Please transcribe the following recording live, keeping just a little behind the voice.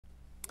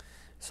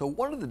So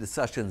one of the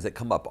discussions that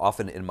come up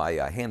often in my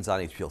hands-on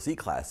HPLC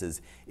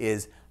classes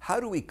is how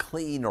do we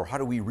clean or how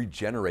do we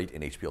regenerate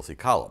an HPLC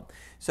column?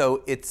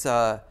 So it's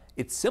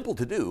simple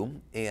to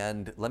do,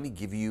 and let me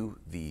give you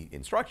the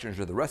instructions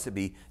or the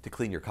recipe to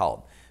clean your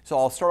column. So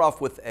I'll start off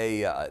with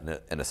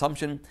an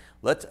assumption.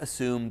 Let's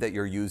assume that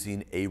you're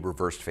using a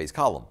reversed phase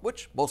column,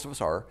 which most of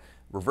us are.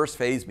 Reverse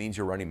phase means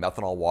you're running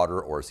methanol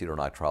water or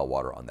acetonitrile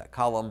water on that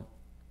column.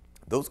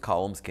 Those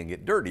columns can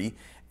get dirty,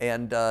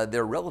 and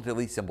they're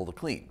relatively simple to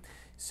clean.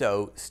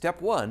 So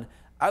step one,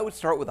 I would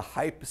start with a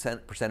high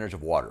percentage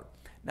of water.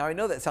 Now I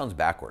know that sounds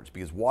backwards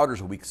because water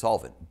is a weak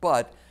solvent,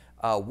 but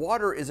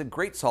water is a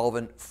great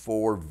solvent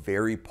for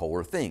very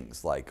polar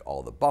things like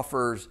all the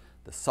buffers,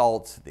 the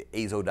salts, the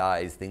azo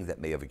dyes, things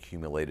that may have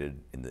accumulated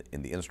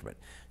in the instrument.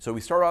 So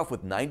we start off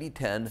with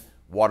 90-10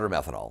 water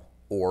methanol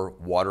or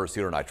water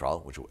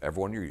acetonitrile, whichever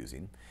one you're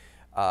using.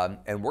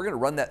 And we're going to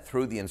run that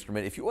through the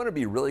instrument. If you want to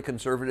be really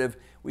conservative,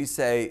 we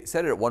say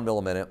set it at 1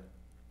 milliminute.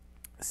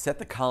 Set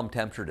the column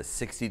temperature to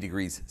 60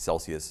 degrees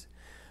Celsius.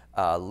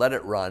 Let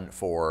it run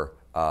for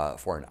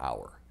an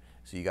hour.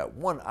 So you got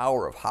 1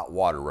 hour of hot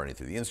water running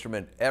through the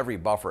instrument. Every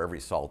buffer, every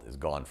salt is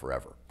gone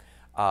forever.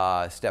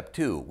 Step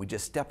two, we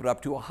just step it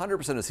up to 100%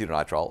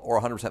 acetonitrile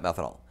or 100%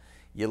 methanol.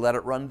 You let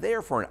it run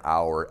there for an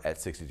hour at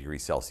 60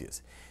 degrees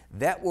Celsius.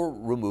 That will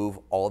remove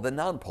all the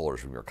nonpolars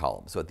from your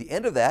column. So at the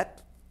end of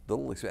that,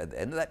 at the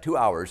end of that 2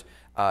 hours,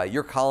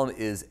 your column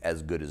is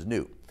as good as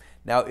new.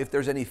 Now, if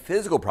there's any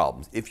physical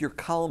problems, if your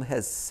column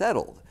has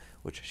settled,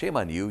 which shame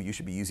on you, you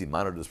should be using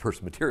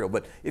monodispersive material,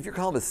 but if your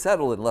column is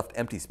settled and left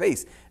empty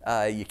space,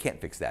 you can't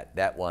fix that.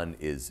 That one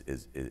is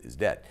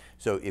dead.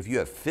 So if you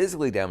have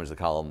physically damaged the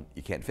column,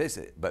 you can't fix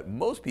it. But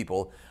most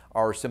people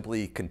are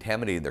simply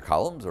contaminating their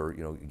columns or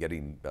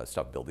getting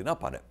stuff building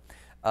up on it.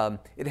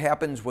 It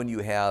happens when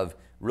you have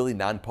really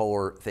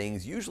nonpolar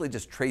things, usually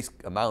just trace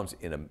amounts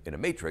in a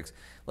matrix.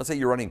 Let's say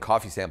you're running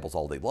coffee samples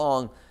all day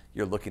long.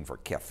 You're looking for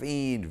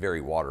caffeine,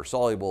 very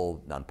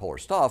water-soluble, nonpolar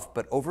stuff,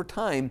 but over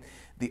time,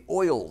 the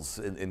oils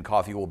in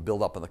coffee will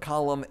build up in the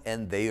column,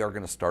 and they are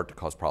going to start to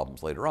cause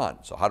problems later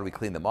on. So how do we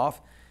clean them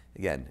off?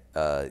 Again,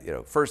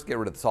 first get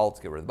rid of the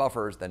salts, get rid of the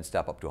buffers, then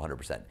step up to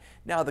 100%.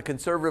 Now, the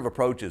conservative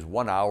approach is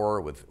 1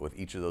 hour with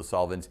each of those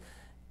solvents.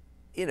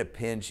 In a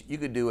pinch, you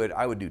could do it.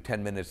 I would do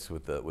 10 minutes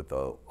with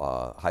the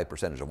high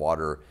percentage of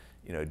water.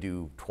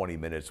 Do 20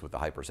 minutes with the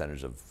high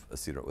percentage of with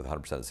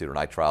 100%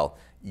 acetonitrile.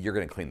 You're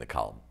going to clean the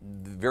column.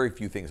 Very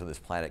few things on this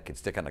planet can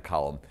stick on a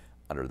column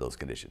under those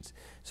conditions.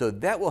 So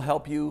that will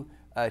help you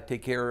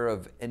take care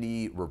of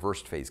any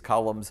reversed phase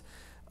columns.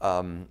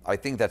 I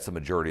think that's the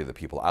majority of the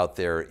people out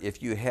there.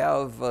 If you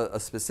have a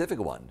specific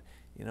one,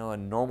 a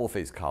normal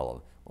phase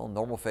column, well,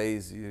 normal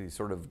phase, you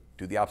sort of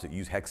do the opposite.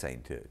 Use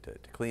hexane to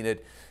clean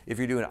it. If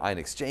you're doing ion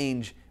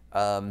exchange,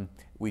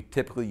 we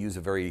typically use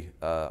a very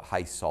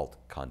high salt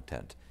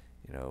content.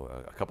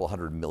 A couple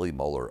hundred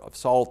millimolar of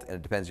salt, and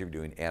it depends if you're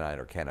doing anion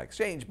or cation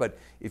exchange, but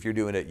if you're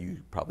doing it, you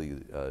probably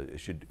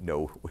should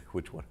know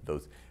which one of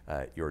those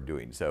you're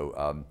doing.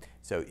 So,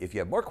 so if you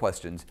have more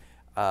questions,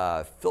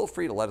 feel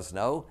free to let us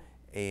know,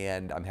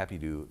 and I'm happy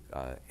to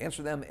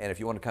answer them. And if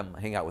you want to come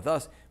hang out with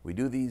us, we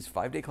do these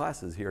 5-day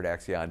classes here at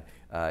Axion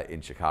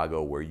in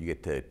Chicago where you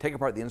get to take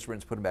apart the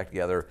instruments, put them back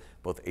together,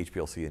 both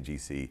HPLC and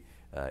GC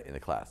in the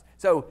class.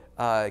 So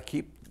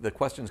keep the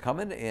questions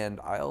coming,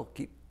 and I'll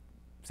keep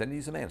sending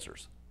you some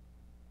answers.